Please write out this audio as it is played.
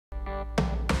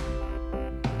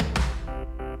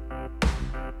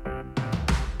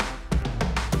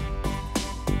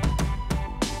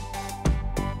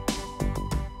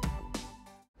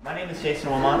is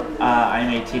Jason Wilmot.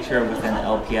 I'm a teacher within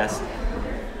LPS.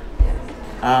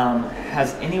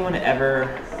 Has anyone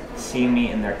ever seen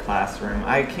me in their classroom?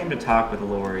 I came to talk with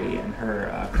Lori in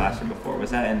her classroom before.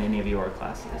 Was that in any of your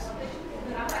classes?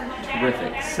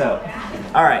 Terrific. So,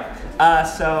 all right.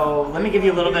 So let me give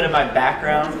you a little bit of my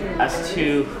background as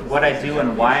to what I do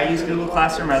and why I use Google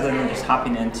Classroom rather than just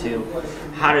hopping into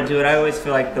how to do it. I always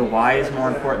feel like the why is more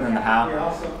important than the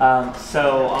how.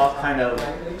 So I'll kind of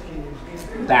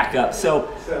back up.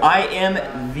 So I am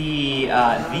the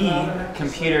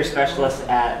computer specialist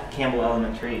at Campbell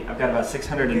Elementary. I've got about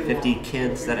 650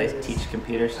 kids that I teach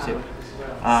computers to.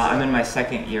 I'm in my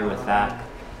second year with that.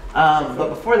 But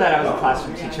before that, I was a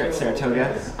classroom teacher at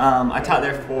Saratoga. I taught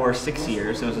there for 6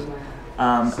 years.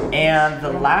 And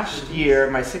the last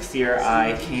year, my 6th year,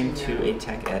 I came to a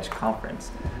Tech Edge conference.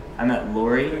 I met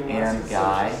Lori and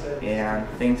Guy, and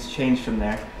things changed from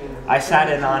there. I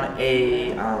sat in on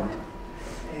a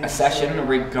session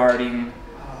regarding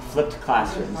flipped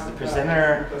classrooms. The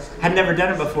presenter had never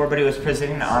done it before, but he was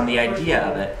presenting on the idea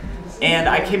of it. And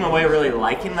I came away really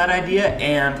liking that idea,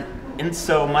 and in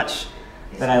so much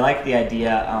that I liked the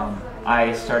idea,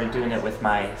 I started doing it with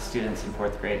my students in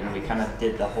 4th grade, and we kind of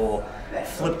did the whole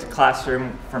flipped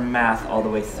classroom from math all the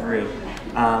way through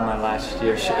my last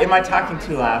year. Am I talking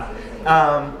too loud?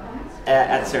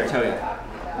 At Saratoga.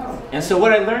 And so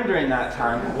what I learned during that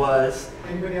time was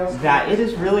that it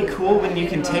is really cool when you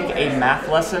can take a math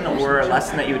lesson or a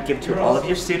lesson that you would give to all of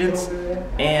your students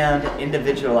and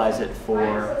individualize it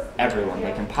for everyone.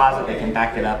 They can pause it, they can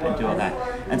back it up, and do all that.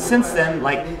 And since then,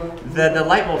 like, the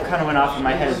light bulb kind of went off in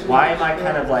my head is, why am I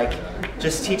kind of like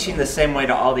just teaching the same way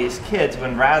to all these kids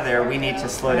when rather we need to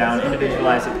slow down,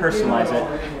 individualize it, personalize it.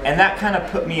 And that kind of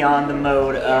put me on the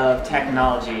mode of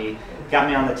technology, got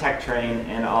me on the tech train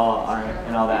and all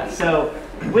that. So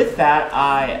with that,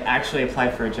 I actually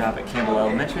applied for a job at Campbell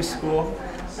Elementary School,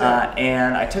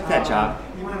 and I took that job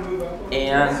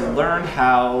and learned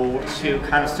how to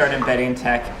kind of start embedding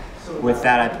tech. With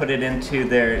that, I put it into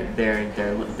their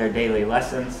daily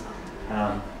lessons,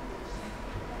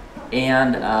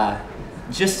 and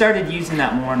just started using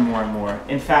that more and more and more.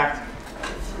 In fact,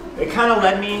 it kind of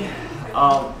led me,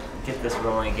 I'll get this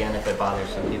rolling again if it bothers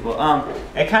some people.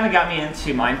 It kind of got me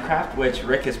into Minecraft, which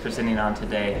Rick is presenting on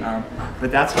today.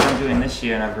 But that's what I'm doing this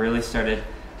year, and I've really started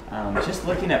just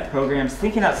looking at programs,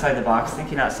 thinking outside the box,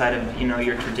 thinking outside of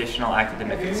your traditional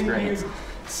academic experience.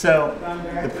 So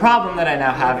the problem that I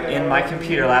now have in my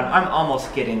computer lab, I'm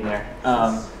almost getting there.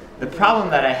 The problem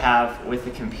that I have with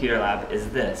the computer lab is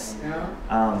this.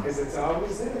 All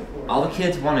the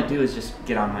kids want to do is just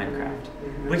get on Minecraft,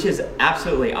 which is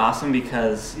absolutely awesome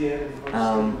because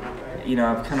I'm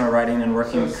kind of writing and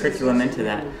working curriculum into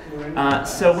that.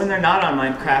 So when they're not on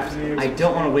Minecraft, I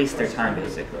don't want to waste their time,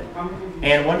 basically.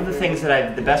 And one of the things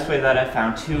that the best way that I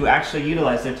found to actually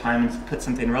utilize their time and put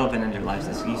something relevant in their lives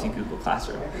is using Google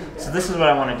Classroom. So this is what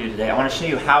I want to do today. I want to show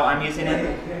you how I'm using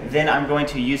it, then I'm going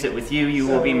to use it with you. You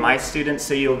will be my students,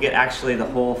 so you'll get actually the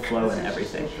whole flow and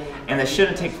everything. And this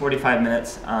shouldn't take 45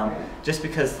 minutes, just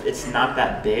because it's not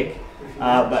that big.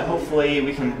 But hopefully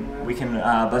we can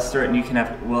bust through it, and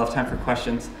we'll have time for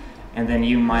questions, and then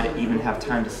you might even have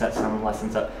time to set some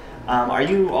lessons up. Are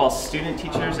you all student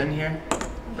teachers in here?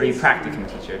 Or are you practicum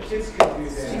teachers?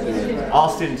 All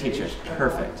student teachers.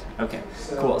 Perfect. Okay.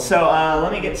 Cool. So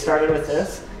let me get started with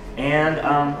this, and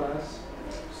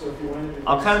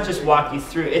I'll kind of just walk you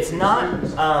through. It's not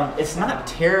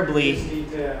terribly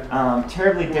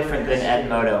different than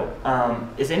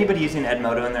Edmodo. Is anybody using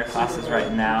Edmodo in their classes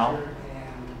right now?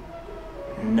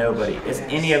 Nobody. Is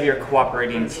any of your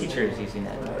cooperating teachers using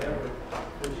Edmodo?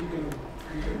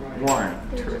 Warren.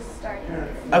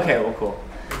 Okay, well, cool.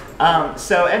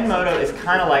 So Edmodo is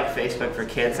kind of like Facebook for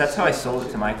kids. That's how I sold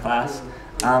it to my class.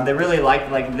 They really like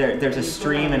there's a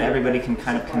stream and everybody can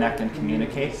kind of connect and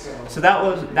communicate. So that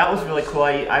was really cool.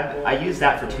 I used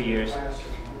that for 2 years.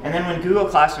 And then when Google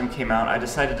Classroom came out, I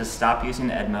decided to stop using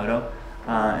Edmodo.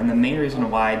 And the main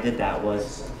reason why I did that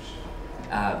was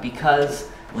because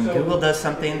when Google does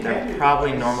something, they're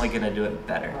probably normally going to do it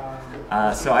better.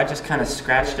 So I just kind of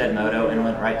scratched Edmodo and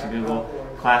went right to Google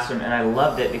Classroom, and I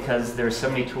loved it because there were so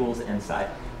many tools inside.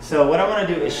 So what I want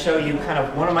to do is show you kind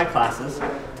of one of my classes.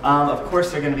 Of course,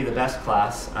 they're going to be the best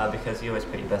class because you always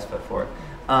put your best foot forward.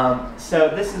 So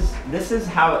this is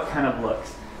how it kind of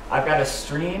looks. I've got a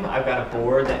stream. I've got a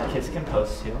board that kids can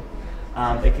post to.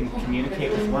 They can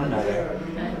communicate with one another.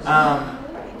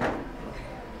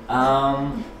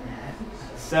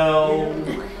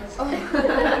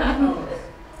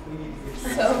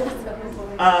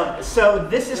 So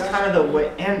this is kind of the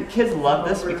way, and kids love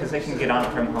this because they can get on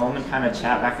it from home and kind of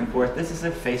chat back and forth. This is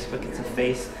a Facebook, it's a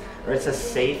face or it's a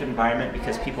safe environment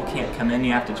because people can't come in,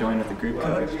 you have to join with the group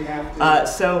code.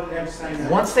 So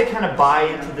once they kind of buy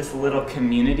into this little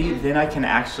community, then I can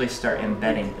actually start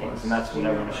embedding things, and that's what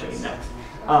I want to show you next.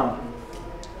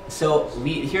 So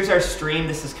here's our stream.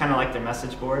 This is kind of like their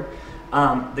message board.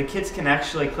 The kids can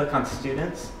actually click on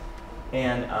students,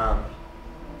 and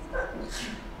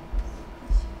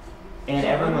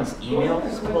everyone's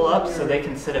emails pull up, so they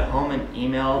can sit at home and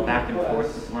email back and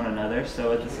forth with one another.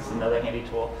 So this is another handy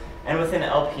tool. And within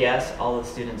LPS, all the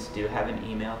students do have an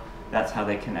email. That's how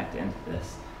they connect into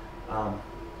this.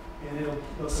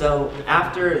 So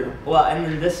after, well, and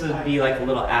then this would be like a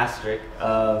little asterisk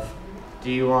of,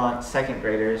 do you want second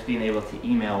graders being able to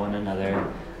email one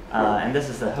another? And this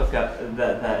is the hookup,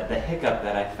 the hiccup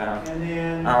that I found.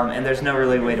 And there's no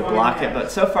really way to block it,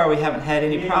 but so far we haven't had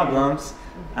any problems.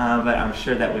 But I'm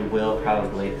sure that we will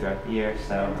probably throughout the year.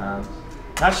 So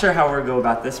not sure how we'll go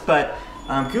about this, but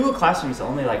Google Classroom is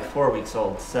only like 4 weeks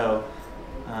old. So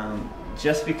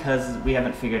just because we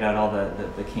haven't figured out all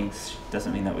the kinks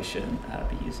doesn't mean that we shouldn't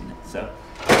be using it. So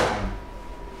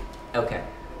okay,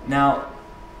 now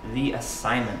the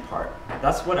assignment part.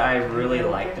 That's what I really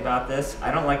liked about this.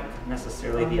 I don't like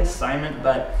necessarily the assignment,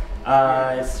 but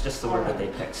it's just the word that they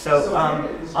picked. So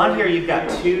on here you've got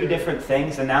two different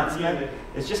things. Announcement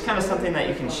is just kind of something that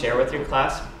you can share with your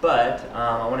class, but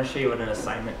I want to show you what an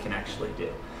assignment can actually do.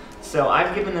 So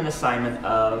I've given an assignment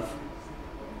of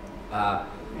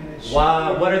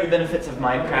what are the benefits of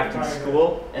Minecraft in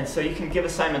school, and so you can give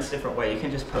assignments a different way. You can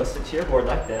just post it to your board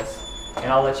like this,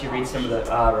 and I'll let you read some of the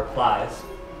replies.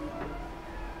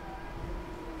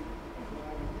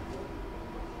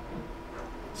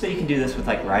 So you can do this with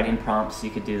like writing prompts. You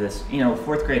could do this, you know,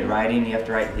 4th grade writing, you have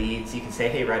to write leads. You can say,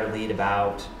 hey, write a lead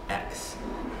about X.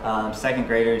 Second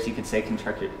graders, you could say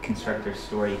constructor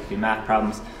story. You could do math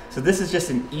problems. So this is just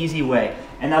an easy way.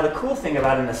 And now the cool thing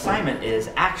about an assignment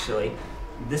is actually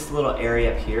this little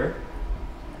area up here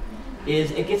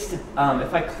is it gets to,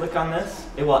 if I click on this,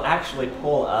 it will actually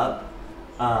pull up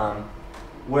a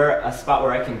spot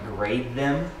where I can grade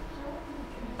them.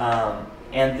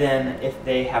 And then if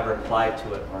they have replied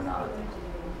to it or not.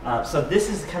 So this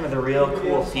is kind of the real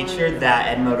cool feature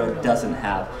that Edmodo doesn't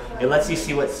have. It lets you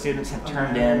see what students have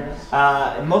turned in.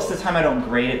 Most of the time I don't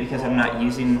grade it because I'm not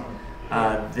using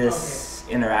this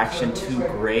interaction to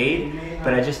grade,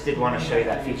 but I just did want to show you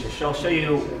that feature. So I'll show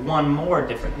you one more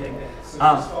different thing.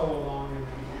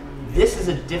 This is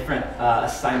a different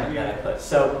assignment that I put.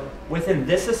 So within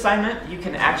this assignment, you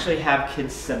can actually have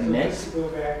kids submit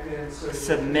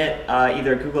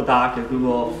either a Google Doc or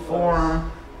Google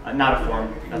form, not a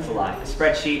form, that's a lie, a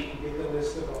spreadsheet.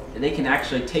 They can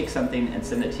actually take something and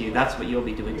send it to you. That's what you'll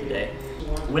be doing today.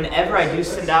 Whenever I do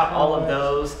send out all of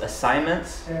those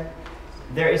assignments,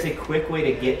 there is a quick way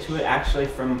to get to it actually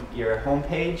from your home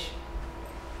page,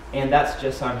 and that's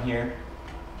just on here.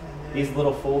 These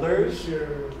little folders.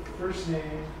 First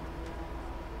name.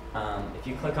 If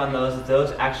you click on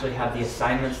those actually have the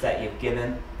assignments that you've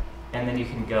given, and then you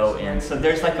can go in. So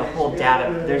there's like a whole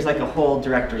there's like a whole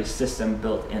directory system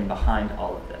built in behind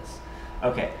all of this.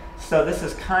 Okay, so this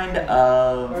is kind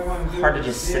of hard to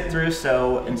just sit through,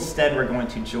 so instead we're going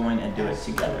to join and do it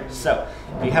together. So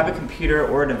if you have a computer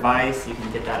or a device, you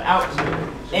can get that out.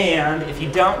 And if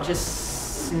you don't,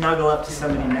 just snuggle up to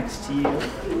somebody next to you.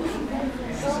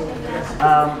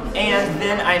 And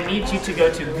then I need you to go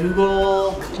to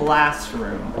Google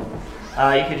Classroom.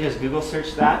 You could just Google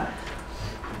search that.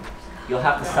 You'll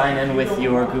have to sign in with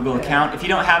your Google account. If you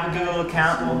don't have a Google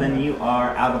account, well then you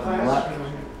are out of luck.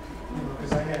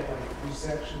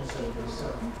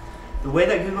 The way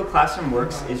that Google Classroom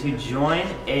works is you join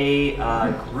a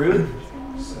group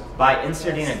by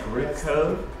inserting a group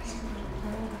code.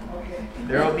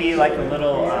 There will be like a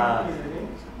little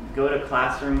go to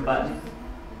classroom button.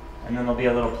 And then there'll be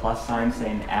a little plus sign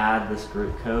saying add this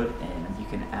group code, and you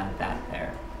can add that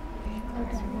there.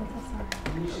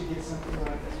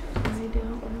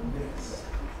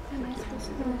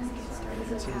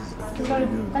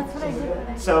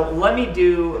 So let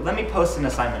me post an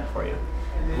assignment for you.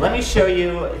 Let me show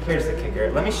you, here's the kicker.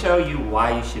 Let me show you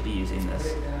why you should be using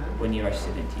this when you are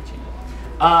student teaching.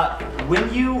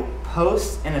 When you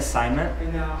post an assignment,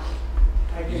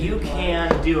 you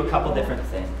can do a couple different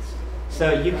things.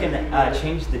 So you can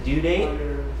change the due date,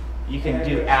 you can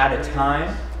do add a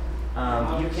time,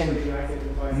 you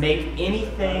can make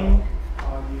anything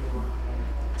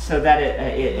so that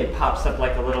it pops up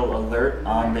like a little alert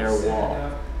on their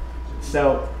wall.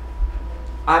 So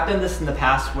I've done this in the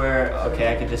past where,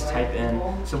 okay, I could just type in.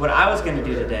 So what I was going to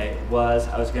do today was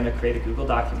I was going to create a Google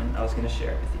document, I was going to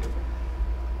share it with you.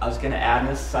 I was going to add an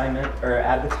assignment, or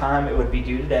add the time it would be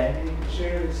due today.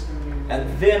 And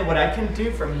then what I can do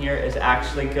from here is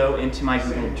actually go into my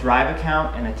Google Drive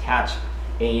account and attach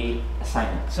a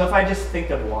assignment. So if I just think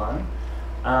of one,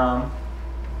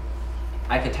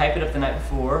 I could type it up the night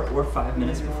before, or 5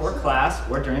 minutes before class,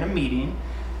 or during a meeting,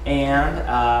 and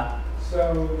I'll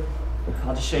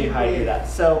just show you how to do that.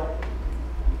 So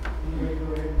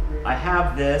I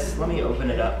have this. Let me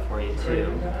open it up for you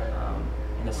too,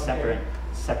 in a separate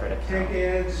account.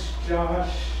 CEHS,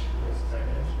 Josh.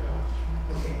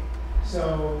 Okay,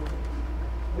 so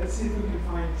let's see if we can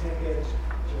find CEHS,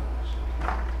 Josh.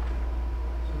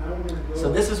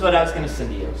 So this is what I was going to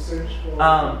send to you.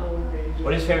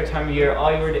 What is your favorite time of year?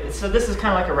 All you were doing. So this is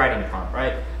kind of like a writing prompt,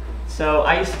 right? So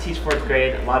I used to teach 4th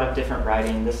grade, a lot of different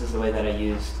writing. This is the way that I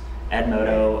used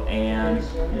Edmodo and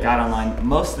got online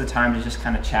most of the time to just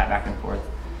kind of chat back and forth.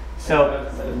 So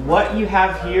what you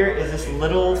have here is this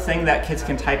little thing that kids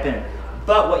can type in.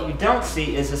 But what you don't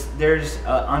see is this, there's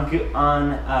on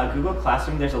Google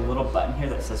Classroom, there's a little button here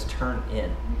that says turn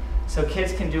in. So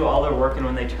kids can do all their work, and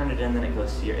when they turn it in, then it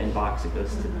goes to your inbox, it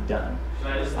goes to done.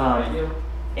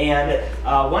 And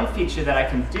one feature that I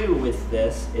can do with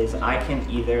this is I can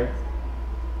either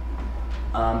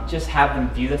just have them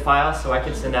view the file, so I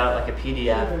could send out like a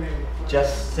PDF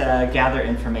just to gather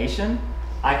information.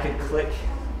 I could click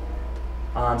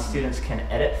on students can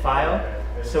edit file,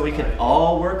 so we could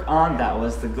all work on, that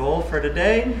was the goal for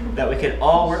today, that we could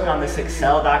all work on this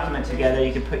Excel document together.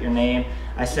 You could put your name.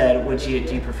 I said, do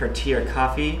you prefer tea or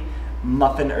coffee,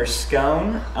 muffin or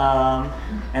scone,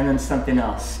 and then something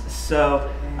else. So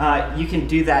you can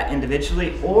do that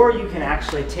individually, or you can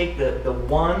actually take the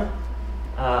one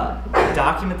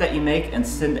document that you make and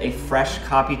send a fresh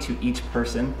copy to each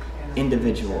person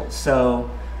individual. So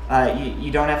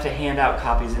you don't have to hand out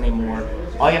copies anymore.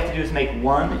 All you have to do is make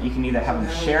one. You can either have them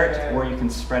share it, or you can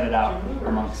spread it out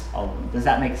amongst all of them. Does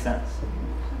that make sense?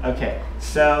 Okay,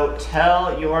 so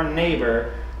tell your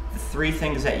neighbor the 3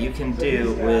 things that you can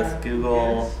do with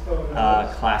Google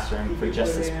Classroom for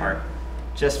just this part,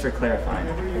 just for clarifying.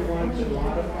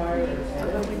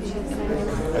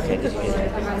 Okay, did you get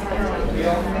that?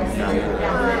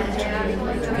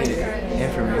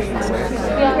 Information.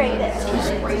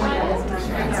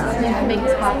 Make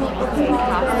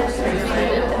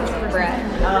bread.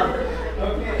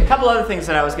 A couple other things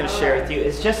that I was going to share with you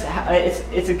is just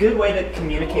it's a good way to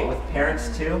communicate with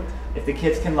parents too. If the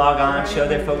kids can log on, show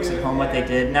their folks at home what they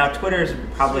did. Now Twitter is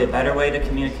probably a better way to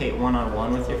communicate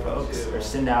one-on-one with your folks, or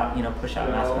send out, push out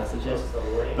mass messages.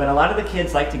 But a lot of the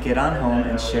kids like to get on home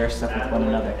and share stuff with one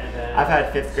another. I've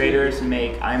had 5th graders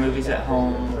make iMovies at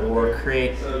home, or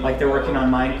create, like they're working on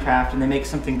Minecraft and they make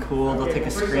something cool. They'll take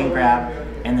a screen grab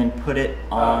and then put it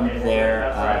on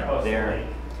their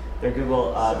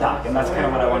Google Doc, and that's kind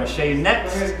of what I want to show you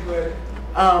next.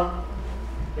 And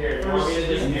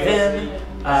then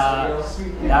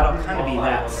that'll kind of be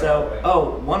that.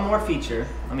 So, one more feature.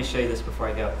 Let me show you this before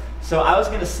I go. So I was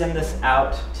going to send this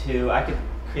out I could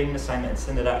create an assignment and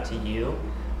send it out to you,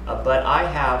 but I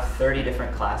have 30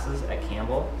 different classes at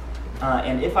Campbell,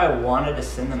 and if I wanted to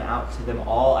send them out to them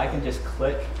all, I can just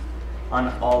click on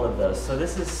all of those. So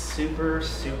this is super,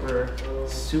 super,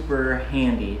 super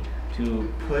handy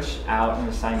to push out an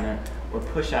assignment, or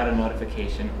push out a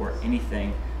notification, or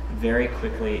anything very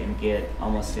quickly and get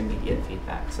almost immediate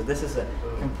feedback. So this is a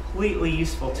completely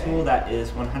useful tool that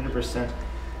is 100%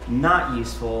 not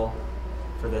useful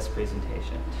for this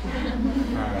presentation.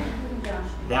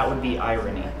 That would be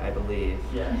irony, I believe.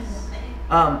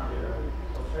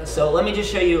 So let me just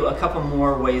show you a couple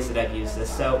more ways that I've used this.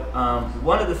 So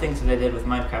one of the things that I did with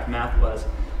Minecraft Math was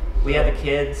I had the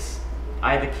kids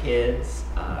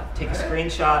take a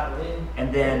screenshot,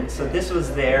 and then, so this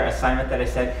was their assignment that I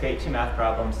said, create 2 math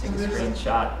problems, take a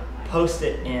screenshot, post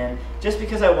it in, just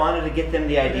because I wanted to get them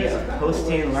the idea of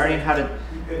posting, learning how to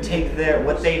take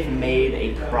what they've made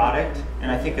a product.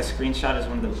 And I think a screenshot is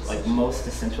one of the most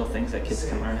essential things that kids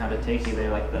can learn how to take, either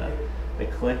like the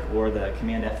click or the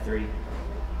Command F3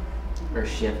 or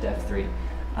Shift F3,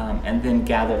 and then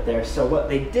gather it there. So what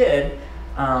they did,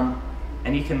 and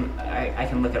I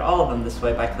can look at all of them this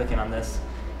way by clicking on this.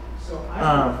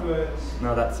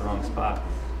 No, that's the wrong spot.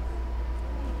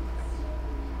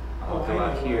 I'll go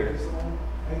out here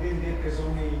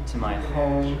to my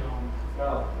home.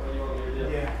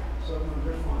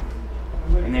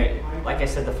 And there, like I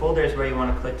said, the folder is where you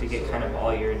want to click to get kind of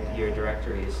all your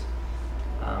directories.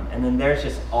 And then there's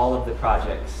just all of the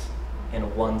projects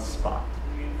in one spot,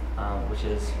 which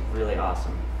is really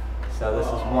awesome. So this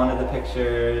is one of the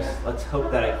pictures. Let's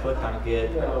hope that I click on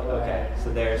good. Okay,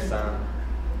 so there's some.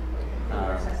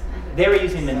 They were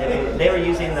using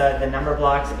the number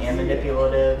blocks and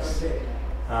manipulatives.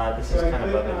 This is kind of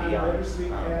above and beyond.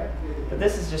 But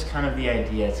this is just kind of the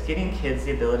idea. It's getting kids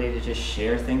the ability to just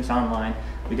share things online.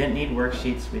 We didn't need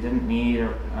worksheets. We didn't need,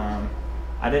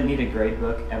 I didn't need a grade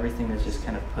book. Everything was just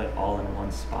kind of put all in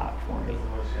one spot for me.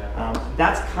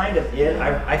 That's kind of it.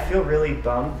 I feel really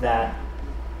bummed that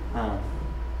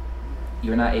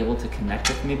you're not able to connect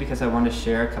with me because I want to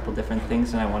share a couple different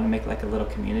things and I want to make like a little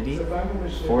community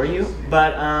for you.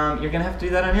 But you're going to have to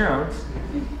do that on your own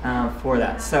for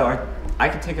that. So I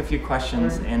can take a few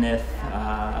questions, and if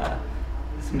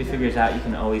somebody figures out, you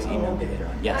can always email me later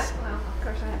on. Yes? Well, of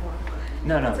course I have one.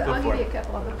 No, So go I'll for give you it. a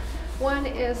couple of them. One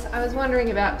is, I was wondering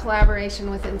about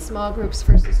collaboration within small groups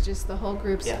versus just the whole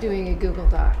groups Yeah. doing a Google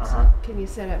Docs. Can you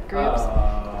set up groups?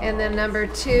 And then number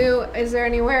two, is there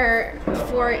anywhere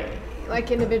for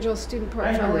like individual student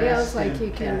portfolios, like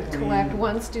you can collect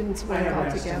one student's work all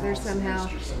together somehow?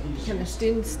 Can the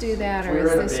students do that, or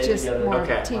is this just more of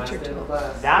a teacher tool?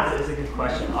 That is a good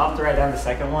question. I'll have to write down the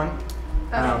second one.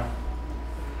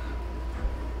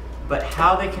 But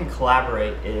how they can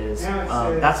collaborate is,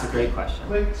 that's a great question.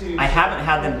 I haven't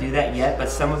had them do that yet, but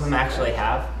some of them actually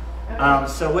have.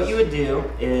 So what you would do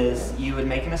is you would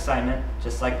make an assignment,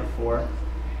 just like before,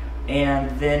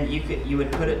 and then you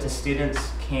would put it to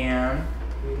students can,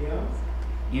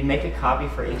 you'd make a copy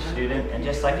for each student, and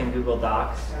just like in Google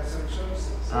Docs,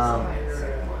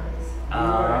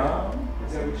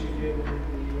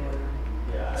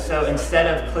 so instead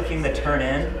of clicking the turn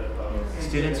in,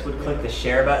 students would click the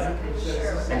share button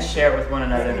and share with one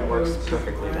another, and it works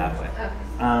perfectly that way.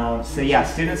 So yeah,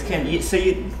 students can,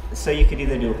 so you could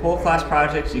either do whole class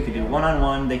projects, you could do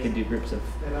one-on-one, they could do groups of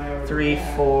 3,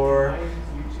 4.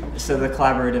 So the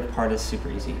collaborative part is super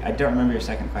easy. I don't remember your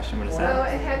second question. What is that? Well,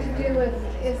 it had to do with,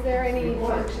 is there any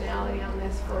functionality on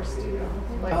this for students?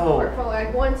 Like Oh. portfolio,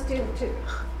 like one student to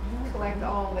collect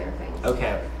all their things?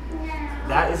 Okay,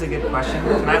 that is a good question.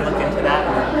 Can I look into that?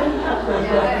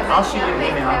 Yeah, I'll shoot you an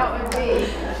email. that would be.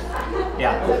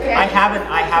 Yeah, Okay. I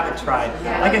haven't tried.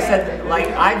 Like I said, like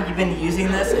I've been using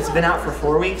this. It's been out for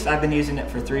 4 weeks. I've been using it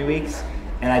for 3 weeks,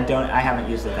 and I haven't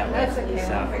used it that way. That's okay,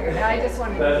 So. I figured it out. I just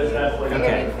wanted to figure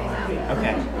Okay. anything out.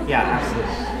 Okay. Yeah,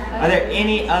 absolutely. Are there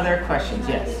any other questions?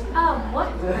 Yes. What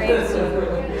grades do you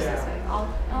use this with? All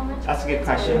elementary? That's a good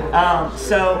question.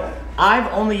 So I've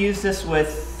only used this with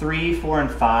 3, 4,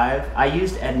 and 5. I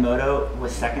used Edmodo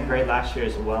with 2nd grade last year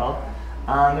as well.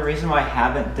 The reason why I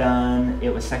haven't done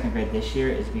it with 2nd grade this year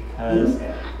is because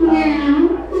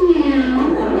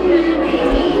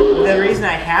the reason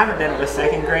I haven't done it with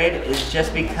 2nd grade is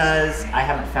just because I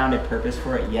haven't found a purpose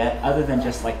for it yet, other than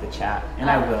just like the chat, and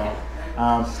I will.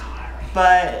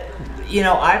 But you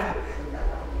know, I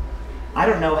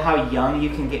don't know how young you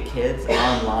can get kids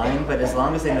online, but as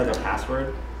long as they know their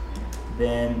password,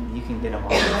 then you can get them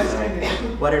on. So,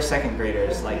 what are 2nd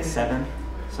graders, like 7?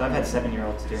 So I've had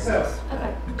 7-year-olds doing this,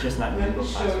 just not in Google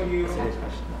Classroom. That's a good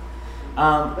question.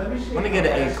 Let me get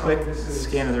a quick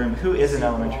scan of the room. Who is an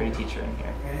elementary teacher in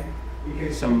here?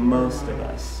 So most of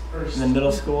us. In the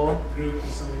middle school,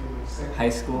 high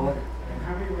school.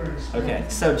 Okay,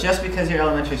 so just because you're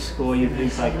elementary school, you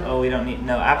think like, oh, we don't need,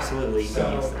 no, absolutely you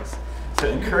can use this. So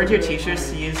encourage your teachers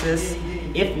to use this.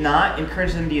 If not,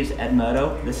 encourage them to use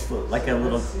Edmodo, this like a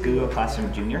little Google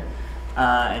Classroom Junior.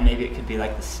 And maybe it could be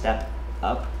like the step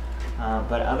up.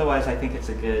 But otherwise, I think it's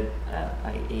a good,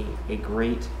 a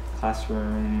great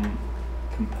classroom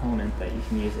component that you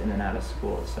can use in and out of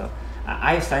school. So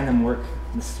I assigned them work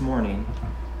this morning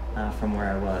from where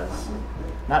I was.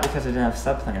 Not because I didn't have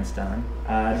subplans done,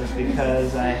 just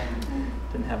because I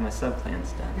didn't have my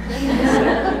subplans done. So,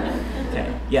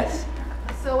 okay, yes?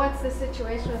 So what's the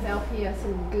situation with LPS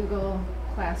and Google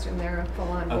Classroom? They're full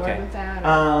on board with that?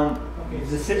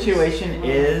 The situation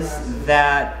is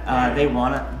that they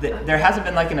want to, there hasn't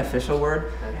been like an official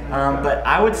word, but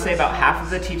I would say about half of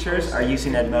the teachers are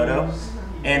using Edmodo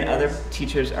and other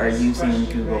teachers are using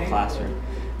Google Classroom.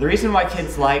 The reason why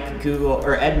kids like Google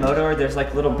or Edmodo, there's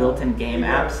like little built-in game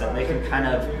apps that they can kind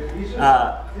of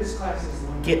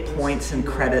get points and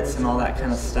credits and all that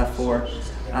kind of stuff for.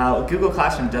 Google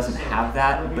Classroom doesn't have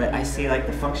that, but I see like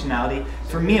the functionality.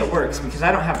 For me it works because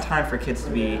I don't have time for kids to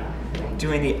be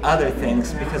doing the other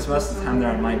things because most of the time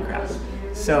they're on Minecraft.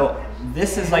 So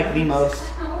this is like the most,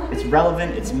 it's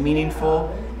relevant, it's meaningful,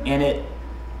 and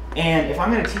if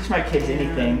I'm going to teach my kids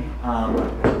anything,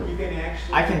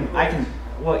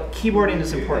 well, keyboarding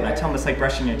is important. I tell them it's like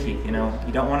brushing your teeth, you know.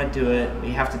 You don't want to do it, but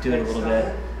you have to do it a little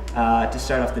bit to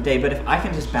start off the day. But if I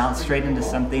can just bounce straight into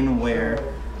something where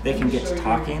they can get to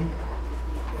talking.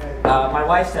 My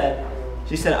wife said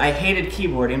She said, I hated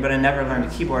keyboarding, but I never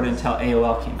learned to keyboard until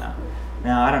AOL came out.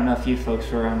 Now, I don't know if you folks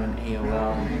were on an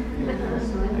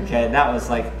AOL. Okay, that was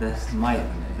like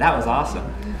that was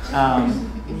awesome.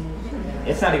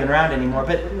 It's not even around anymore,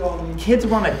 but kids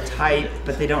want to type,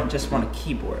 but they don't just want a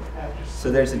keyboard. So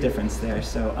there's a difference there.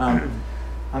 So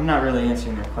I'm not really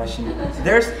answering your question.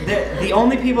 The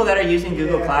only people that are using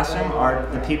Google Classroom are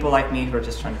the people like me who are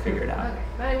just trying to figure it out. Okay.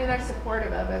 But I mean, they're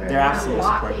supportive of it. Or They're absolutely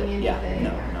blocking supportive. Yeah, anything,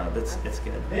 no, or- it's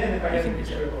good. You can use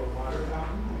it.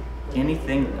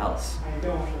 Anything else? I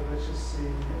don't, but let's just see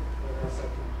what else I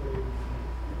can include.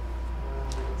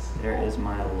 There is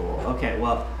my rule. Okay,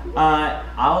 well,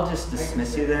 I'll just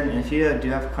dismiss you then. And if you do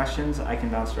have questions, I can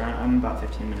bounce around. I'm about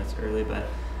 15 minutes early, but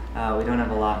we don't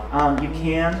have a lot. You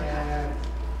can.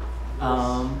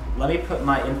 Let me put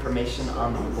my information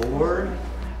on the board.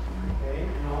 Okay,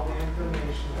 and all the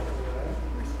information over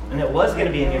there. And it was going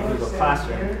to be in your Google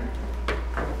Classroom.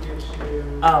 Gives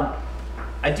you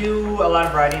I do a lot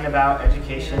of writing about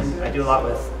education. I do a lot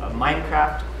with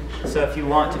Minecraft. So if you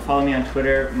want to follow me on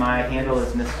Twitter, my handle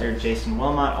is Mr. Jason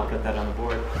Wilmot. I'll put that on the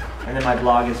board. And then my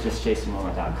blog is just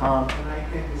jasonwilmot.com. and I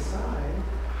can decide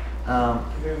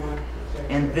if they want to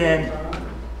protect And the then top or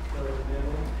the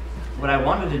middle. what I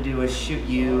wanted to do is shoot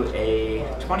you a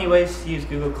 20 ways to use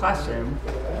Google Classroom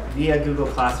via Google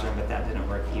Classroom, but that didn't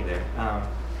work either.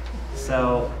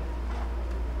 So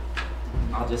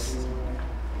I'll just,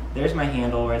 there's my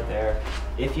handle right there.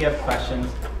 If you have questions,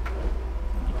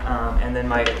 and then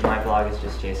my blog is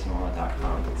just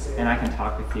jasonwilmot.com, and I can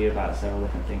talk with you about several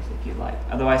different things if you'd like.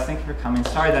 Otherwise, thank you for coming.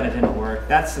 Sorry that it didn't work.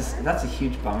 That's a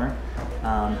huge bummer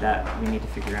that we need to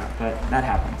figure out, but that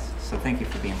happens. So thank you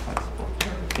for being flexible.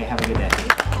 Okay, have a good day.